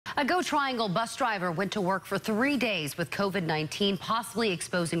A GoTriangle bus driver went to work for 3 days with COVID-19, possibly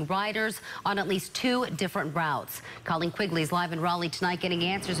exposing riders on at least 2 different routes. Colleen Quigley's live in Raleigh tonight getting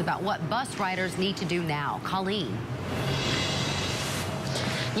answers about what bus riders need to do now. Colleen.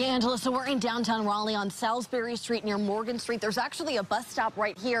 Yeah, Angela, so we're in downtown Raleigh on Salisbury Street near Morgan Street. There's actually a bus stop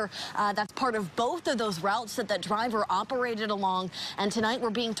right here that's part of both of those routes that that driver operated along. And tonight we're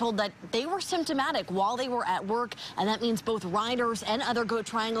being told that they were symptomatic while they were at work. And that means both riders and other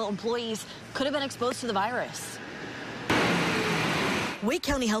GoTriangle employees could have been exposed to the virus. Wake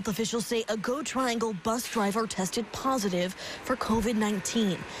County health officials say a GoTriangle bus driver tested positive for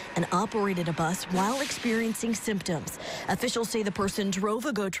COVID-19 and operated a bus while experiencing symptoms. Officials say the person drove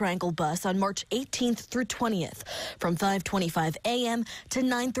a GoTriangle bus on March 18th through 20th from 5:25 a.m. to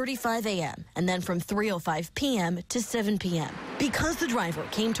 9:35 a.m. and then from 3:05 p.m. to 7 p.m. Because the driver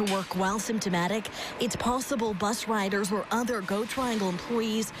came to work while symptomatic, it's possible bus riders or other GoTriangle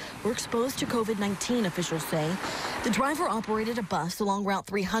employees were exposed to COVID-19, officials say. The driver operated a bus along Route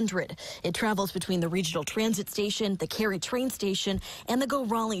 300. It travels between the regional transit station, the Cary train station, and the Go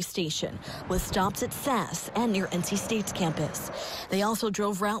Raleigh station, with stops at SAS and near NC State's campus. They also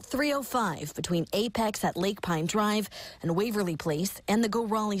drove Route 305 between Apex at Lake Pine Drive and Waverly Place and the Go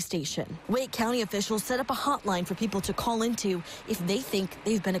Raleigh station. Wake County officials set up a hotline for people to call into if they think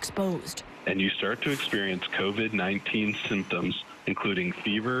they've been exposed. And you start to experience COVID-19 symptoms, including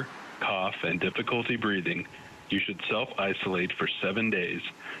fever, cough, and difficulty breathing, you should self-isolate for 7 days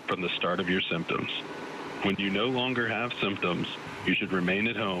from the start of your symptoms. When you no longer have symptoms, you should remain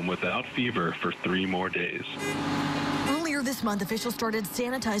at home without fever for 3 more days. Earlier this month, officials started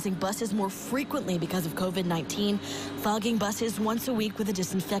sanitizing buses more frequently because of COVID-19, fogging buses once a week with a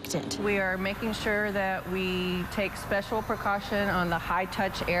disinfectant. We are making sure that we take special precaution on the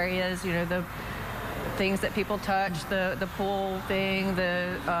high-touch areas, you know, the things that people touch, the pool thing,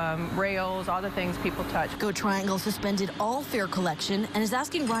 the rails, all the things people touch. GoTriangle suspended all fare collection and is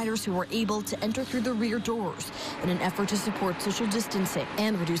asking riders who are able to enter through the rear doors in an effort to support social distancing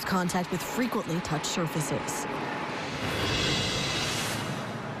and reduce contact with frequently touched surfaces.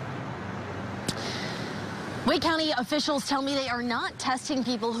 Wake County officials tell me they are not testing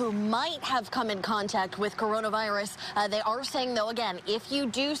people who might have come in contact with coronavirus. They are saying, though, again, if you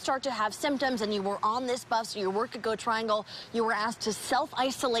do start to have symptoms and you were on this bus or you work at GoTriangle, you were asked to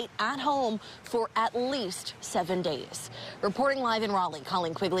self-isolate at home for at least 7 days. Reporting live in Raleigh,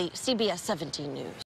 Colleen Quigley, CBS 17 News.